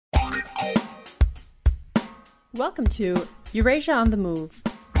Welcome to Eurasia on the Move,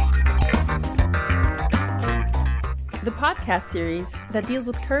 the podcast series that deals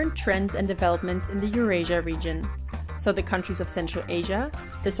with current trends and developments in the Eurasia region, so the countries of Central Asia,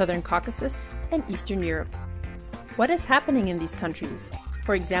 the Southern Caucasus, and Eastern Europe. What is happening in these countries,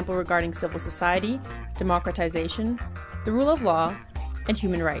 for example regarding civil society, democratization, the rule of law, and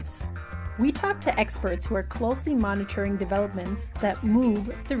human rights? We talk to experts who are closely monitoring developments that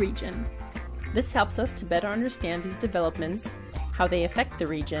move the region. This helps us to better understand these developments, how they affect the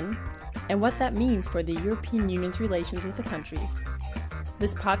region, and what that means for the European Union's relations with the countries.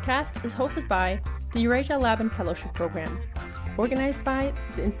 This podcast is hosted by the Eurasia Lab Fellowship Program, organized by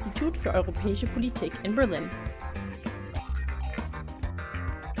the Institut für Europäische Politik in Berlin.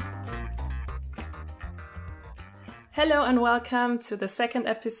 Hello and welcome to the second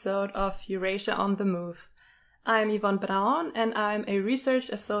episode of Eurasia on the Move. I'm Yvonne Braun and I'm a research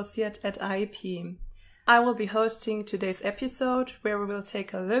associate at IEP. I will be hosting today's episode where we will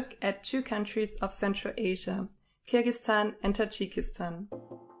take a look at two countries of Central Asia, Kyrgyzstan and Tajikistan.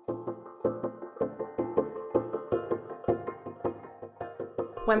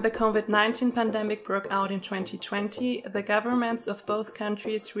 When the COVID-19 pandemic broke out in 2020, the governments of both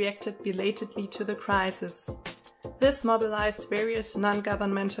countries reacted belatedly to the crisis. This mobilized various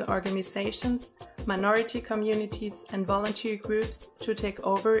non-governmental organizations, minority communities, and volunteer groups to take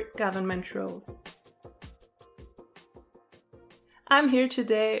over government roles. I'm here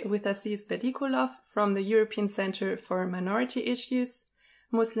today with Azizjon Berdiqulov from the European Center for Minority Issues,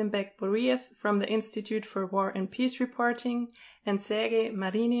 Muslimbek Buriev from the Institute for War and Peace Reporting, and Sergey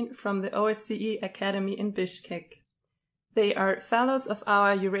Marinin from the OSCE Academy in Bishkek. They are fellows of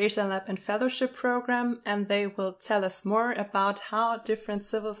our Eurasia Lab Fellowship Program, and they will tell us more about how different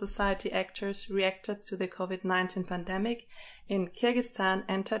civil society actors reacted to the COVID-19 pandemic in Kyrgyzstan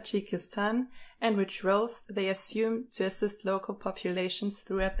and Tajikistan, and which roles they assume to assist local populations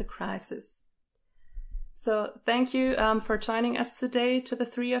throughout the crisis. So thank you for joining us today, to the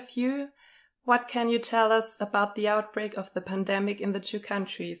three of you. What can you tell us about the outbreak of the pandemic in the two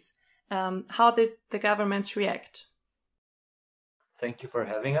countries? How did the governments react? Thank you for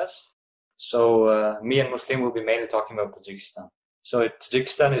having us. So me and Muslim will be mainly talking about Tajikistan. So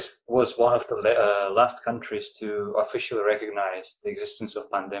Tajikistan was one of the last countries to officially recognize the existence of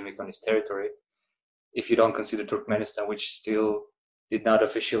pandemic on its territory, if you don't consider Turkmenistan, which still did not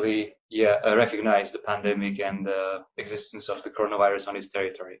officially recognize the pandemic and the existence of the coronavirus on its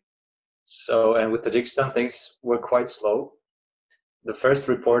territory. So, and with Tajikistan, things were quite slow. The first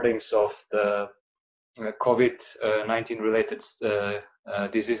reportings of the COVID-19 related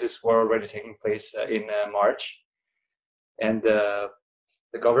diseases were already taking place in March, and the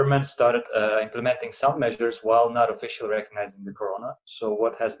government started implementing some measures while not officially recognizing the corona. So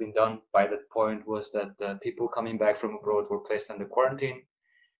what has been done by that point was that people coming back from abroad were placed under quarantine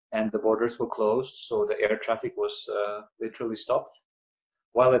and the borders were closed, so the air traffic was literally stopped,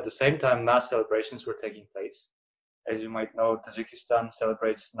 while at the same time mass celebrations were taking place. As you might know, Tajikistan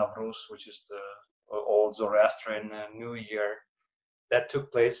celebrates Nowruz, which is the old Zoroastrian New Year. That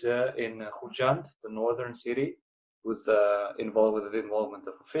took place in Khujand, the northern city, with the involvement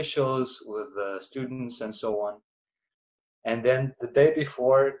of officials, with students, and so on. And then the day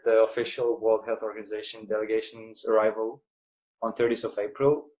before the official World Health Organization delegation's arrival, on 30th of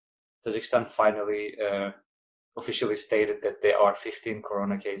April, Tajikistan finally officially stated that there are 15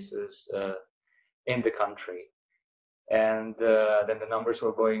 corona cases in the country. And then the numbers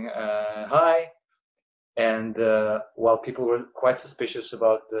were going high. And while people were quite suspicious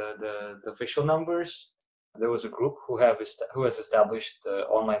about the official numbers, there was a group who has established an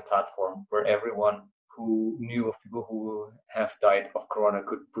online platform where everyone who knew of people who have died of corona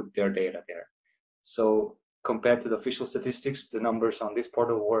could put their data there. So compared to the official statistics, the numbers on this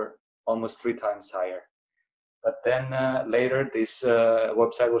portal were almost 3 times higher. But then later, this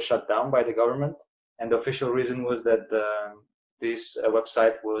website was shut down by the government, and the official reason was that this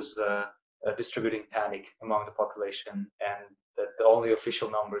website was distributing panic among the population, and that the only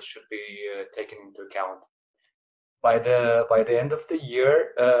official numbers should be taken into account. By the end of the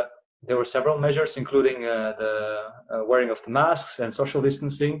year, there were several measures, including the wearing of the masks and social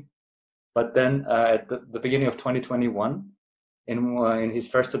distancing. But then at the beginning of 2021, in his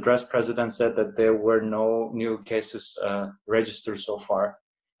first address, President said that there were no new cases registered so far,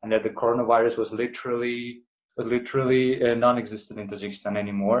 and that the coronavirus was literally non-existent in Tajikistan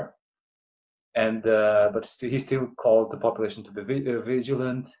anymore. And but he still called the population to be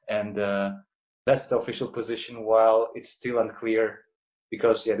vigilant, and that's the official position, while it's still unclear,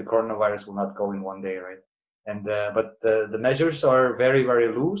 because the coronavirus will not go in one day, right? And but the measures are very, very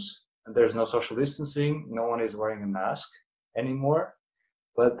loose, and there's no social distancing. No one is wearing a mask anymore.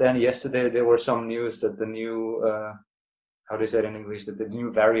 But then yesterday there were some news that the new, how do you say it in English, that the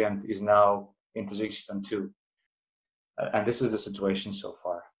new variant is now in Tajikistan too. And this is the situation so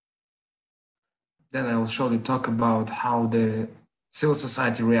far. Then I will shortly talk about how the civil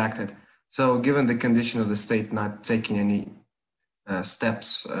society reacted. So given the condition of the state not taking any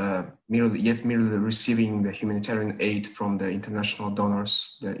steps, merely receiving the humanitarian aid from the international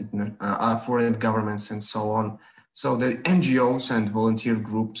donors, the foreign governments and so on. So the NGOs and volunteer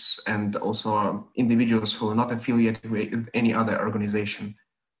groups and also individuals who are not affiliated with any other organization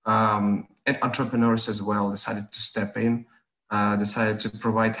and entrepreneurs as well decided to step in, decided to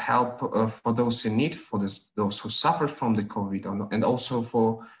provide help for those in need, for those who suffered from the COVID, and also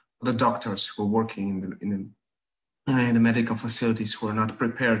for the doctors who are working in the medical facilities who are not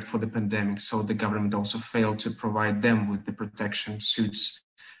prepared for the pandemic. So the government also failed to provide them with the protection suits,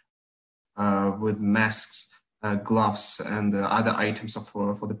 with masks, gloves, and other items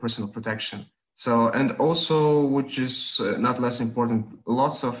for the personal protection. So, and also, which is not less important,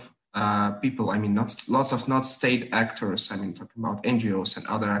 lots of people, not state actors, talking about NGOs and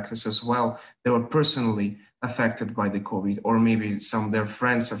other actors as well, they were personally affected by the COVID, or maybe some of their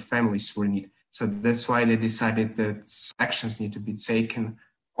friends or families were in need. So that's why they decided that actions need to be taken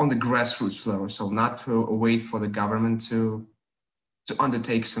on the grassroots level. So not to wait for the government to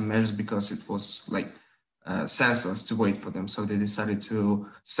undertake some measures, because it was senseless to wait for them. So they decided to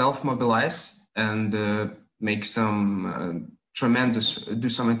self-mobilize and make some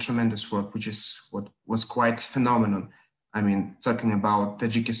tremendous work, which is what was quite phenomenal. Talking about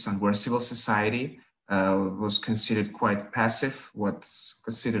Tajikistan, where civil society was considered quite passive, what's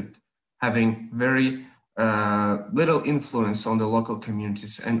considered having very little influence on the local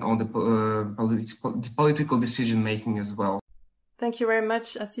communities and on the political decision-making as well. Thank you very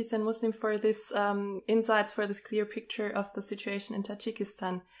much, Aziz and Muslim, for this insights, for this clear picture of the situation in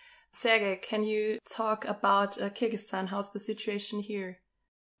Tajikistan. Sergey, can you talk about Kyrgyzstan? How's the situation here?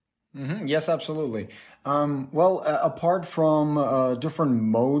 Mm-hmm. Yes, absolutely. Apart from different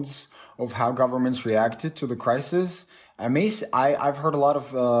modes of how governments reacted to the crisis, I've heard a lot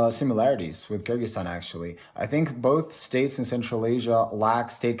of similarities with Kyrgyzstan, actually. I think both states in Central Asia lack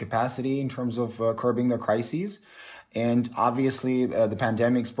state capacity in terms of curbing the crises. And obviously, the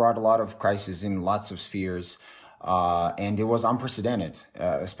pandemics brought a lot of crises in lots of spheres. And it was unprecedented,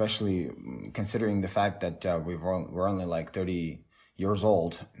 especially considering the fact that we're only 30 years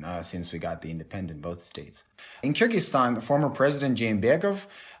old since we got the independent, both states. In Kyrgyzstan, the former president Jeenbekov,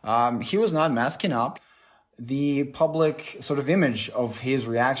 he was not masking up. The public sort of image of his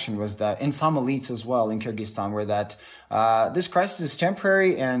reaction was that, and some elites as well in Kyrgyzstan, were that this crisis is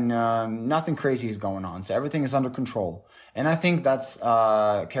temporary and nothing crazy is going on. So everything is under control. And I think that's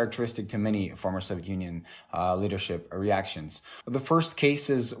characteristic to many former Soviet Union leadership reactions. The first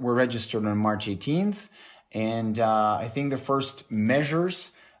cases were registered on March 18th. And I think the first measures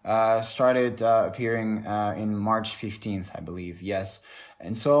started appearing in March 15th, I believe. Yes.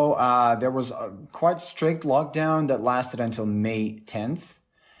 And so there was a quite strict lockdown that lasted until May 10th.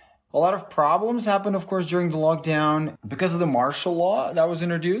 A lot of problems happened, of course, during the lockdown because of the martial law that was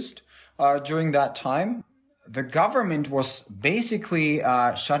introduced during that time. The government was basically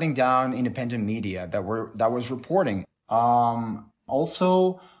shutting down independent media that was reporting.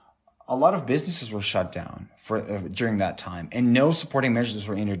 Also, a lot of businesses were shut down during that time, and no supporting measures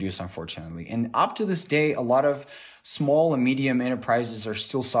were introduced, unfortunately. And up to this day, a lot of small and medium enterprises are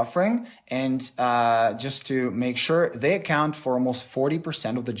still suffering. And just to make sure, they account for almost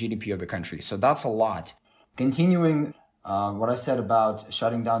 40% of the GDP of the country. So that's a lot. Continuing what I said about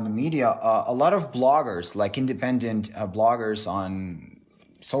shutting down the media, a lot of bloggers, like independent bloggers on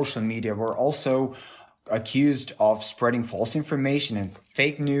social media, were also accused of spreading false information and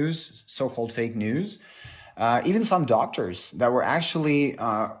fake news, so-called fake news. Even some doctors that were actually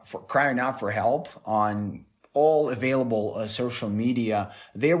crying out for help on all available social media,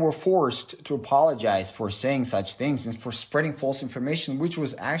 they were forced to apologize for saying such things and for spreading false information, which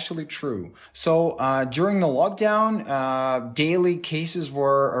was actually true. So during the lockdown, daily cases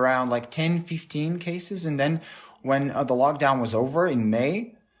were around 10, 15 cases. And then when the lockdown was over in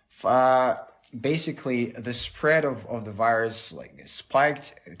May, basically the spread of the virus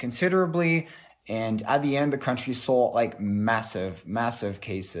spiked considerably. And at the end, the country saw massive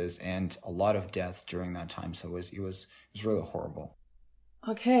cases and a lot of deaths during that time. So it was really horrible.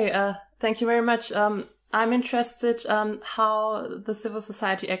 Okay, thank you very much. I'm interested how the civil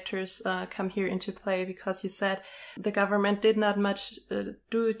society actors come here into play, because you said the government did not much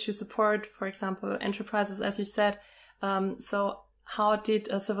do to support, for example, enterprises, as you said. So How did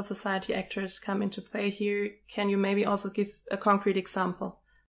civil society actors come into play here? Can you maybe also give a concrete example?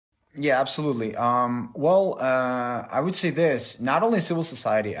 Yeah, absolutely. I would say this: not only civil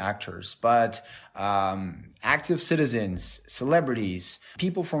society actors, but active citizens, celebrities,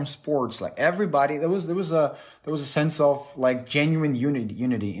 people from sports, like everybody. There was a sense of like genuine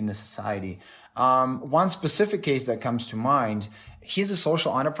unity in the society. One specific case that comes to mind: he's a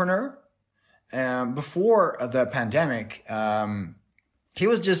social entrepreneur. Before the pandemic, he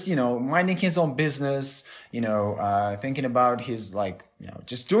was just, minding his own business, thinking about his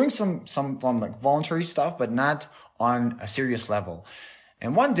just doing some like voluntary stuff, but not on a serious level.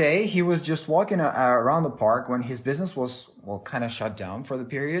 And one day he was just walking around the park when his business was kind of shut down for the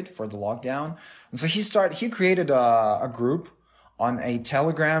period, for the lockdown. And so he created a group on a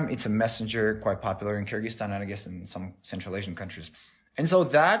Telegram. It's a messenger, quite popular in Kyrgyzstan and I guess in some Central Asian countries. And so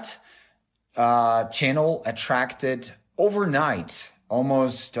that channel attracted overnight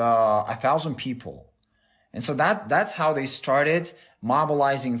almost 1,000 people. And so that's how they started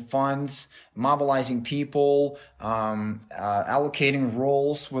mobilizing funds, mobilizing people, allocating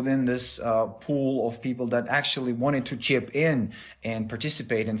roles within this pool of people that actually wanted to chip in and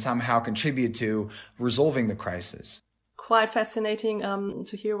participate and somehow contribute to resolving the crisis. Quite fascinating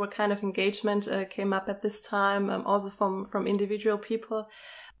to hear what kind of engagement came up at this time, also from individual people.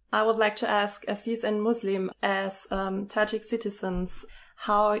 I would like to ask Aziz and Muslim, as Tajik citizens,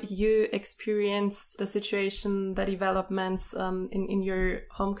 how you experienced the situation, the developments in your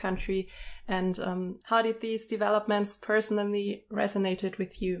home country, and how did these developments personally resonated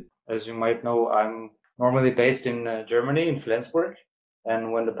with you? As you might know, I'm normally based in Germany, in Flensburg,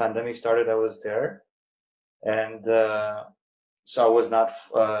 and when the pandemic started, I was there. And so I was not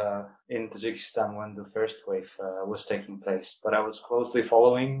in Tajikistan when the first wave was taking place, but I was closely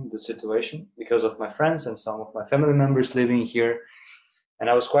following the situation because of my friends and some of my family members living here. And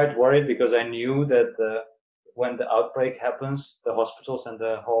I was quite worried because I knew that when the outbreak happens, the hospitals and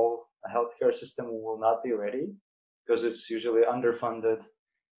the whole healthcare system will not be ready because it's usually underfunded.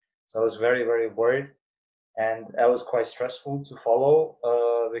 So I was very, very worried. And I was quite stressful to follow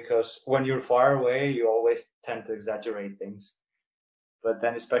because when you're far away, you always tend to exaggerate things. But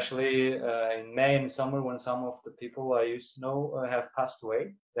then especially in May and summer, when some of the people I used to know have passed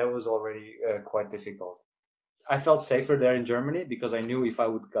away, that was already quite difficult. I felt safer there in Germany because I knew if I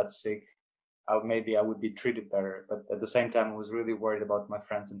would get sick, maybe I would be treated better. But at the same time, I was really worried about my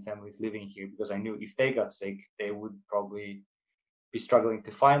friends and families living here because I knew if they got sick, they would probably be struggling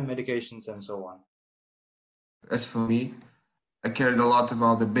to find medications and so on. As for me, I cared a lot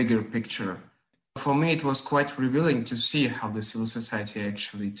about the bigger picture. For me, it was quite revealing to see how the civil society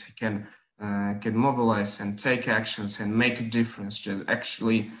actually can mobilize and take actions and make a difference, just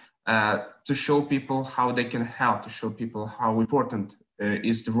actually to show people how they can help, to show people how important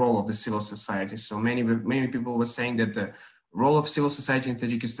is the role of the civil society. So many people were saying that the role of civil society in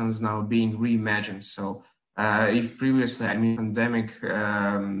Tajikistan is now being reimagined. So if previously, pandemic,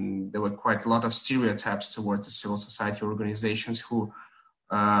 there were quite a lot of stereotypes towards the civil society organizations who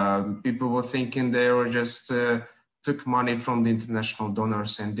people were thinking they were just took money from the international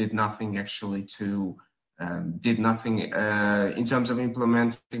donors and did nothing actually in terms of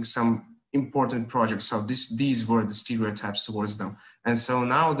implementing some important projects. So these were the stereotypes towards them. And so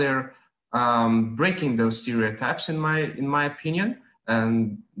now they're breaking those stereotypes, in my opinion.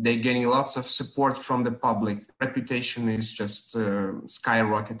 And they're getting lots of support from the public. Reputation is just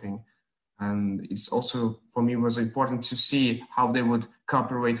skyrocketing. And it's also, for me, was important to see how they would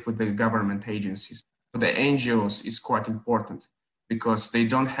cooperate with the government agencies. For the NGOs is quite important because they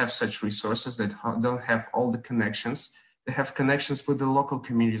don't have such resources, they don't have all the connections. They have connections with the local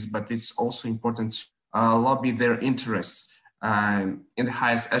communities, but it's also important to lobby their interests in the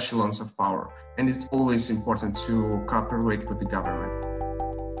highest echelons of power. And it's always important to cooperate with the government.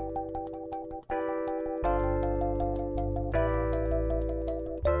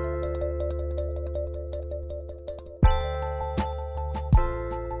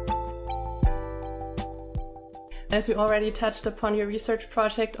 As you already touched upon your research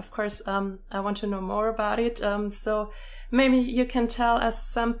project, of course, I want to know more about it. So maybe you can tell us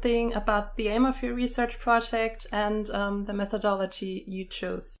something about the aim of your research project and the methodology you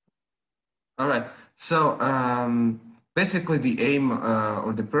chose. All right. So basically the aim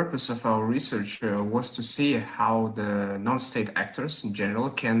or the purpose of our research was to see how the non-state actors in general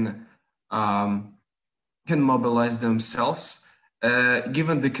can mobilize themselves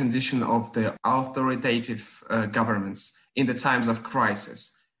given the condition of the authoritative governments in the times of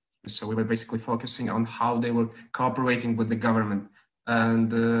crisis. So we were basically focusing on how they were cooperating with the government and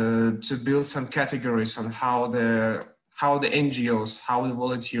to build some categories on how how the NGOs, how the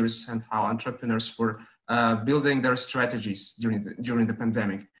volunteers, and how entrepreneurs were building their strategies during the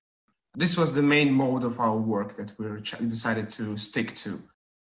pandemic. This was the main mode of our work that we decided to stick to.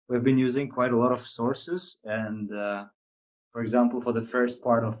 We've been using quite a lot of sources, and for example, for the first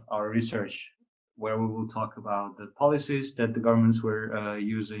part of our research, where we will talk about the policies that the governments were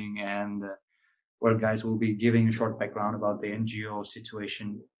using, and where guys will be giving a short background about the NGO situation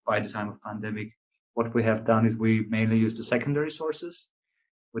by the time of pandemic. What we have done is we mainly use the secondary sources.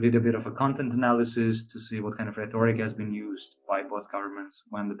 We did a bit of a content analysis to see what kind of rhetoric has been used by both governments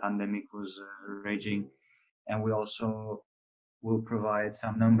when the pandemic was raging. And we also will provide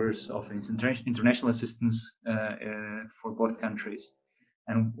some numbers of international assistance for both countries.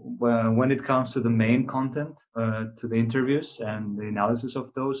 And when it comes to the main content, to the interviews and the analysis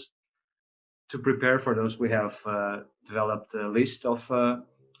of those, to prepare for those, we have developed a list of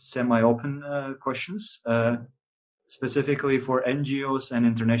semi-open questions, specifically for NGOs and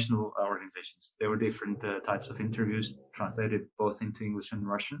international organizations. There were different types of interviews translated both into English and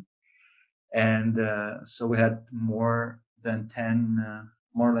Russian. And so we had more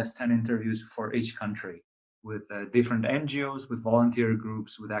or less 10 interviews for each country with different NGOs, with volunteer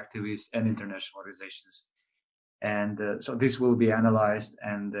groups, with activists and international organizations. And so this will be analyzed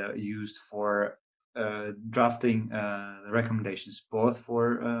and used for drafting the recommendations, both for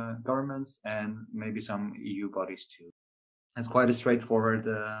governments and maybe some EU bodies too. It's quite a straightforward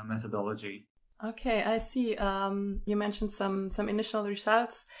methodology. Okay, I see. You mentioned some initial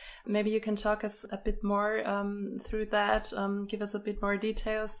results. Maybe you can talk us a bit more through that, give us a bit more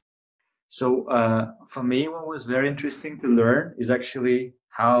details. So for me, what was very interesting to learn is actually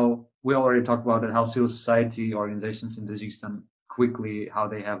how, we already talked about it, how civil society organizations in Tajikistan quickly, how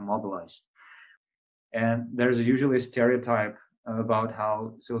they have mobilized. And there's usually a stereotype about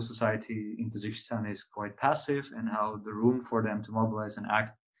how civil society in Tajikistan is quite passive and how the room for them to mobilize and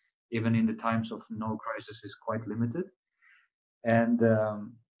act even in the times of no crisis is quite limited. And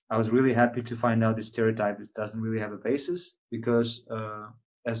I was really happy to find out this stereotype doesn't really have a basis, because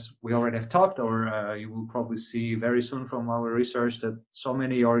as we already have talked, or you will probably see very soon from our research, that so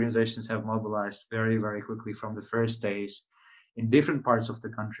many organizations have mobilized very, very quickly from the first days in different parts of the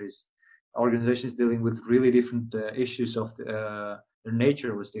countries. Organizations dealing with really different issues of their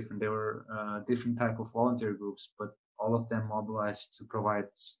nature was different. There were different type of volunteer groups, but all of them mobilized to provide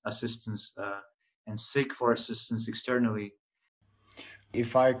assistance and seek for assistance externally.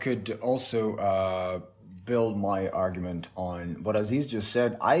 If I could also build my argument on what Aziz just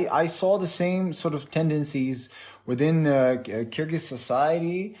said, I saw the same sort of tendencies within Kyrgyz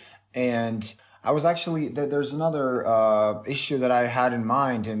society, and I was actually, there's another issue that I had in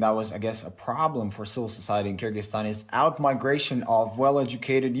mind, and that was, I guess, a problem for civil society in Kyrgyzstan, is out-migration of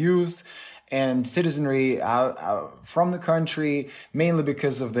well-educated youth and citizenry out from the country, mainly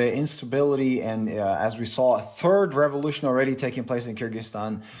because of the instability and, as we saw, a third revolution already taking place in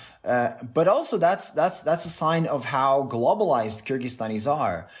Kyrgyzstan. But also that's a sign of how globalized Kyrgyzstanis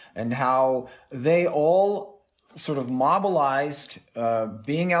are, and how they all sort of mobilized,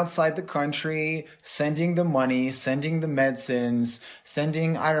 being outside the country, sending the money, sending the medicines,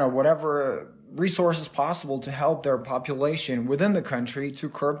 sending, I don't know, whatever resources possible to help their population within the country to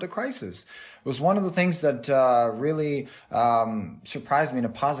curb the crisis. It was one of the things that really surprised me in a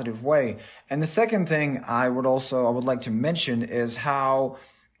positive way. And the second thing I would like to mention is how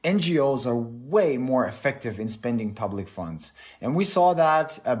NGOs are way more effective in spending public funds. And we saw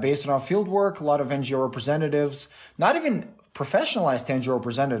that based on our fieldwork, a lot of NGO representatives, not even professionalized NGO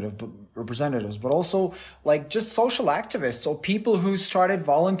representatives, but also like just social activists. So people who started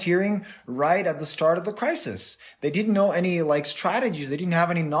volunteering right at the start of the crisis. They didn't know any like strategies. They didn't have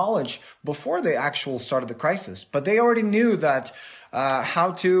any knowledge before the actual start of the crisis, but they already knew that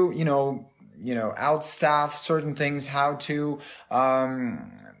how to, outstaff certain things, how to,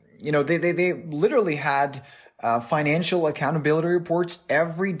 they literally had financial accountability reports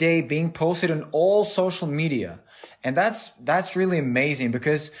every day being posted on all social media. And that's really amazing,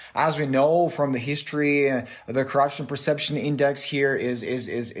 because as we know from the history, the corruption perception index here is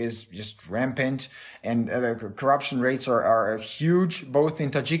just rampant, and the corruption rates are huge, both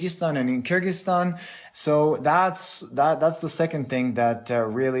in Tajikistan and in Kyrgyzstan. So that's the second thing that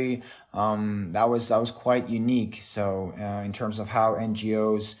really that was quite unique. So in terms of how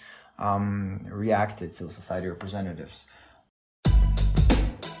NGOs reacted, civil society representatives.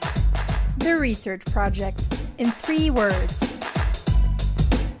 The research project, in 3 words.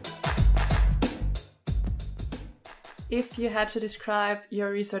 If you had to describe your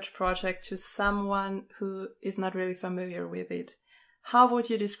research project to someone who is not really familiar with it, how would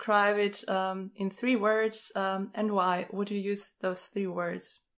you describe it in 3 words, and why would you use those 3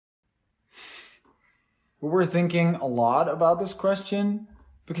 words? We were thinking a lot about this question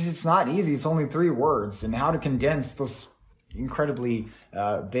because it's not easy. It's only 3 words, and how to condense this incredibly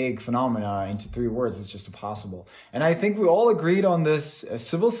big phenomena into 3 words is just impossible. And I think we all agreed on this: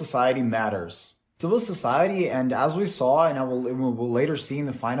 civil society matters. Civil society, and as we saw, and we will later see in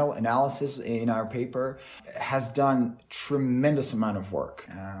the final analysis in our paper, has done tremendous amount of work.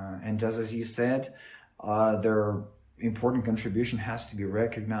 And as you said, their important contribution has to be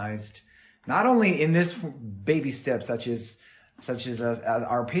recognized, not only in this baby step, such as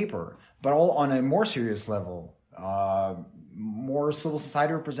our paper, but all on a more serious level. More civil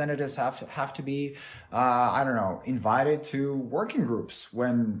society representatives have to be, invited to working groups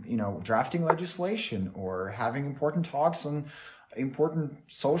when, drafting legislation or having important talks on important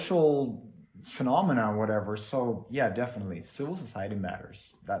social phenomena, whatever. So yeah, definitely, civil society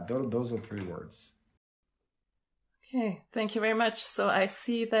matters. Those are 3 words. Okay, thank you very much. So I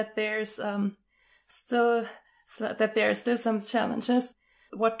see that there's still some challenges.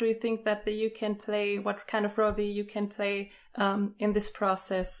 What do you think that the EU can play? What kind of role the EU can play in this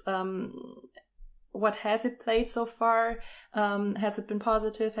process? What has it played so far? Has it been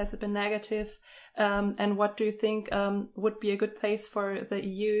positive? Has it been negative? And what do you think would be a good place for the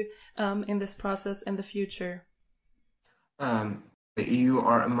EU in this process in the future? The EU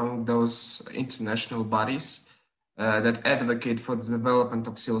are among those international bodies that advocate for the development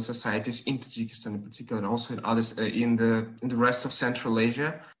of civil societies in Tajikistan in particular, and also in others in the rest of Central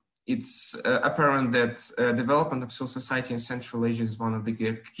Asia. It's apparent that development of civil society in Central Asia is one of the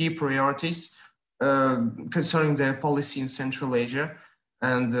key priorities concerning the policy in Central Asia.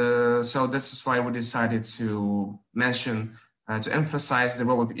 And so this is why we decided to to emphasize the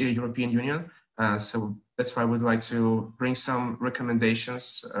role of the European Union. So that's why we'd like to bring some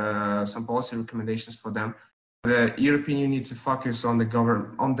recommendations, some policy recommendations for them. The European Union needs to focus on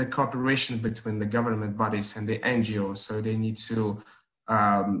the cooperation between the government bodies and the NGOs. So they need to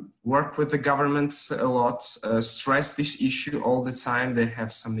work with the government a lot, stress this issue all the time. They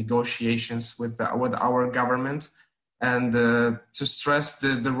have some negotiations with our government, and to stress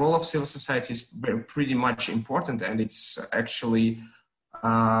the role of civil society is pretty much important. And it's actually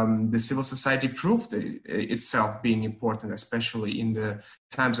the civil society proved itself being important, especially in the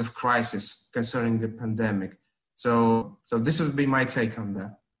times of crisis concerning the pandemic. So this would be my take on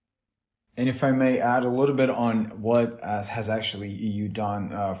that. And if I may add a little bit on what has actually EU done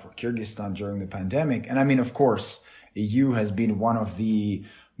for Kyrgyzstan during the pandemic. And I mean, of course, EU has been one of the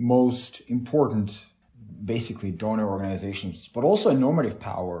most important, basically, donor organizations, but also a normative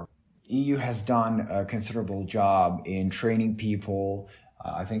power. EU has done a considerable job in training people.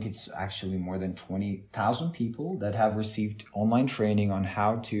 I think it's actually more than 20,000 people that have received online training on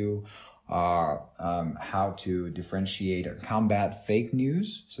how to differentiate or combat fake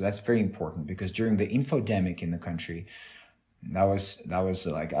news. So that's very important, because during the infodemic in the country, that was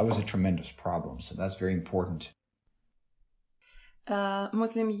a tremendous problem. So that's very important.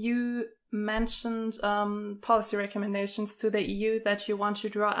 Muslim, you mentioned policy recommendations to the EU that you want to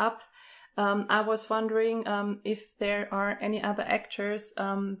draw up. I was wondering if there are any other actors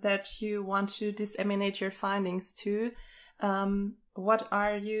that you want to disseminate your findings to. What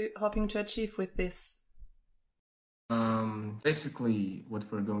are you hoping to achieve with this? Basically, what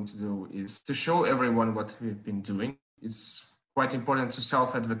we're going to do is to show everyone what we've been doing. It's quite important to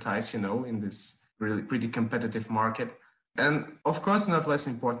self-advertise, in this really pretty competitive market. And of course, not less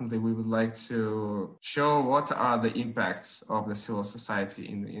importantly, we would like to show what are the impacts of the civil society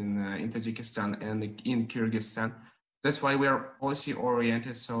in Tajikistan and in Kyrgyzstan. That's why we are policy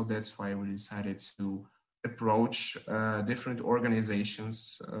oriented. So that's why we decided to approach different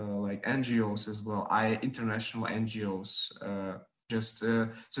organizations like NGOs as well, international NGOs, just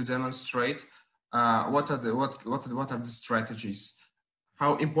to demonstrate what are the strategies,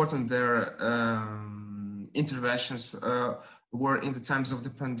 how important their interventions were in the times of the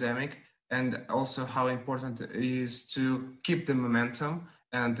pandemic, and also how important it is to keep the momentum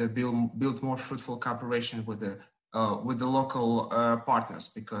and build more fruitful cooperation with the local partners,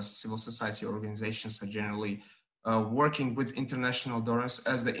 because civil society organizations are generally working with international donors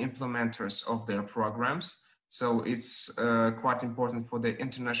as the implementers of their programs. So it's quite important for the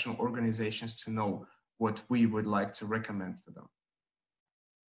international organizations to know what we would like to recommend for them.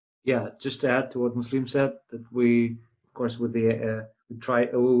 Yeah, just to add to what Muslim said, that we, of course, with the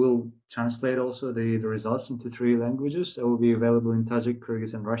we will translate also the results into 3 languages. It will be available in Tajik,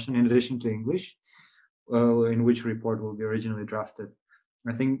 Kyrgyz, and Russian, in addition to English, in which report will be originally drafted.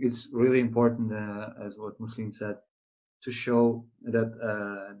 I think it's really important, as what Muslim said, to show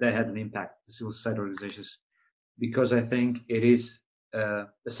that they had an impact, the civil society organizations, because I think it is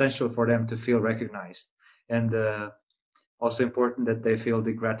essential for them to feel recognized, and also important that they feel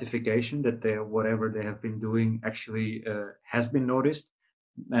the gratification that whatever they have been doing actually has been noticed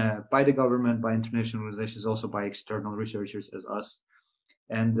by the government, by international organizations, also by external researchers as us,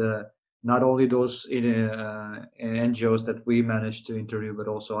 and not only those NGOs that we managed to interview, but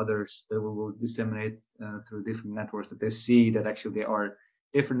also others that we will disseminate through different networks, that they see that actually there are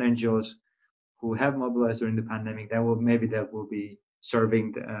different NGOs who have mobilized during the pandemic. That will be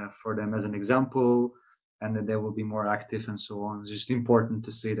serving for them as an example, and that they will be more active and so on. It's just important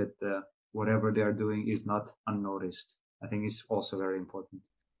to see that whatever they are doing is not unnoticed. I think it's also very important.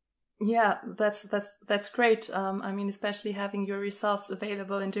 Yeah, that's great. I mean, especially having your results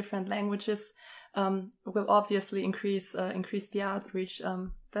available in different languages will obviously increase the outreach.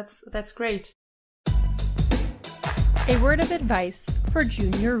 That's great. A word of advice for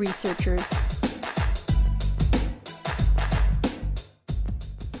junior researchers.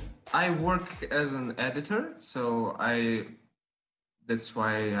 I work as an editor, so that's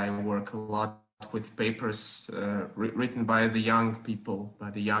why I work a lot with papers written by the young people,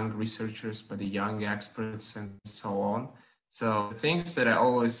 by the young researchers, by the young experts, and so on. So the things that I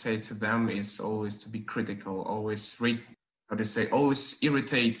always say to them is always to be critical, always always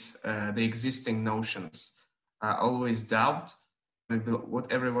irritate the existing notions, always doubt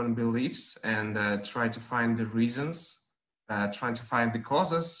what everyone believes, and try to find the reasons, try to find the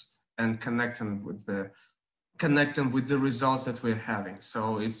causes, and connect them with the results that we're having.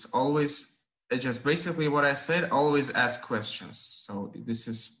 So it's always just basically what I said, always ask questions. So this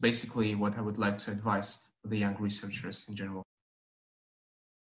is basically what I would like to advise the young researchers in general.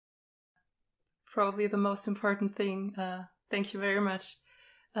 Probably the most important thing. Thank you very much.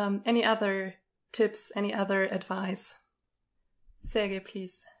 Any other tips, any other advice? Sergey,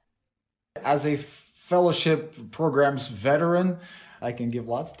 please. As a fellowship programs veteran, I can give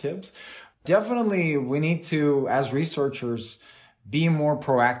lots of tips. Definitely, we need to, as researchers, be more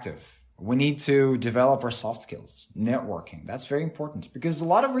proactive. We need to develop our soft skills, networking. That's very important because a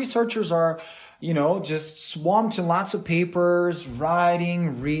lot of researchers are, just swamped in lots of papers,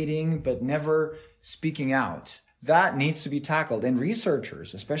 writing, reading, but never speaking out. That needs to be tackled. And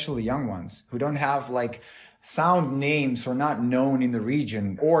researchers, especially young ones who don't have sound names or not known in the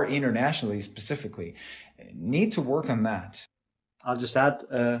region or internationally specifically, need to work on that. I'll just add,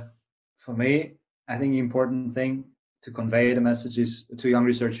 for me, I think the important thing to convey the messages to young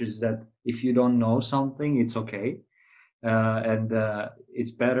researchers that if you don't know something, it's okay. And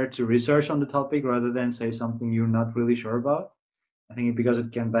it's better to research on the topic rather than say something you're not really sure about. I think because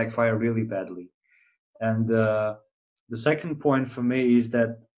it can backfire really badly. And the second point for me is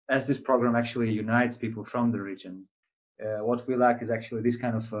that as this program actually unites people from the region, what we lack is actually this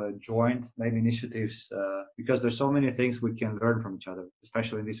kind of joint maybe initiatives, because there's so many things we can learn from each other,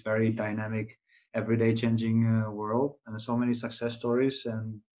 especially in this very dynamic, everyday changing world, and so many success stories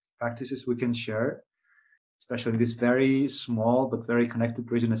and practices we can share, especially in this very small but very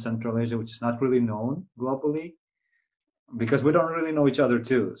connected region of Central Asia, which is not really known globally, because we don't really know each other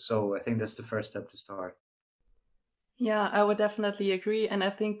too. So I think that's the first step to start. Yeah, I would definitely agree. And I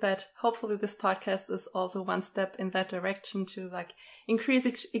think that hopefully this podcast is also one step in that direction to increase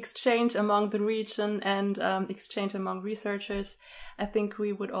exchange among the region and exchange among researchers. I think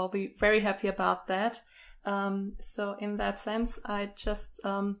we would all be very happy about that. So in that sense, I just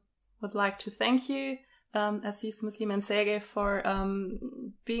would like to thank you, Aziz, Muslim, and Sergey, for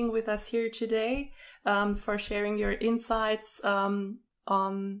being with us here today, for sharing your insights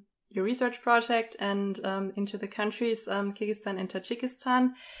on your research project and into the countries Kyrgyzstan and Tajikistan.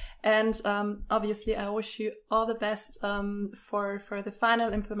 And obviously, I wish you all the best for the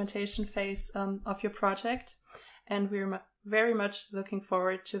final implementation phase of your project. And we're very much looking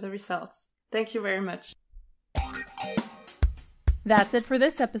forward to the results. Thank you very much. That's it for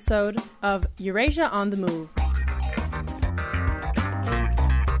this episode of Eurasia on the Move.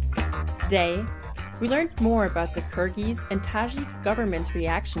 Today, we learned more about the Kyrgyz and Tajik government's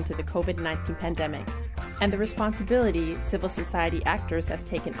reaction to the COVID-19 pandemic and the responsibility civil society actors have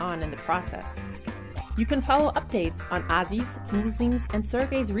taken on in the process. You can follow updates on Aziz, Muslim's, and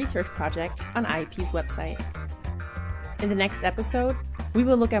Sergey's research project on IEP's website. In the next episode, we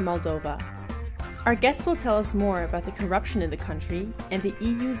will look at Moldova. Our guests will tell us more about the corruption in the country and the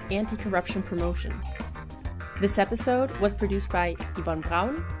EU's anti-corruption promotion. This episode was produced by Yvonne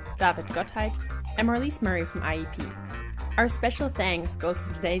Braun, David Gottheit, and Marlise Murray from IEP. Our special thanks goes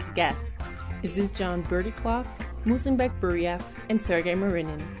to today's guests, Azizjon Berdiqulov, Muslimbek, Buriev, and Sergey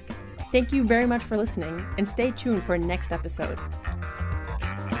Marinin. Thank you very much for listening, and stay tuned for next episode.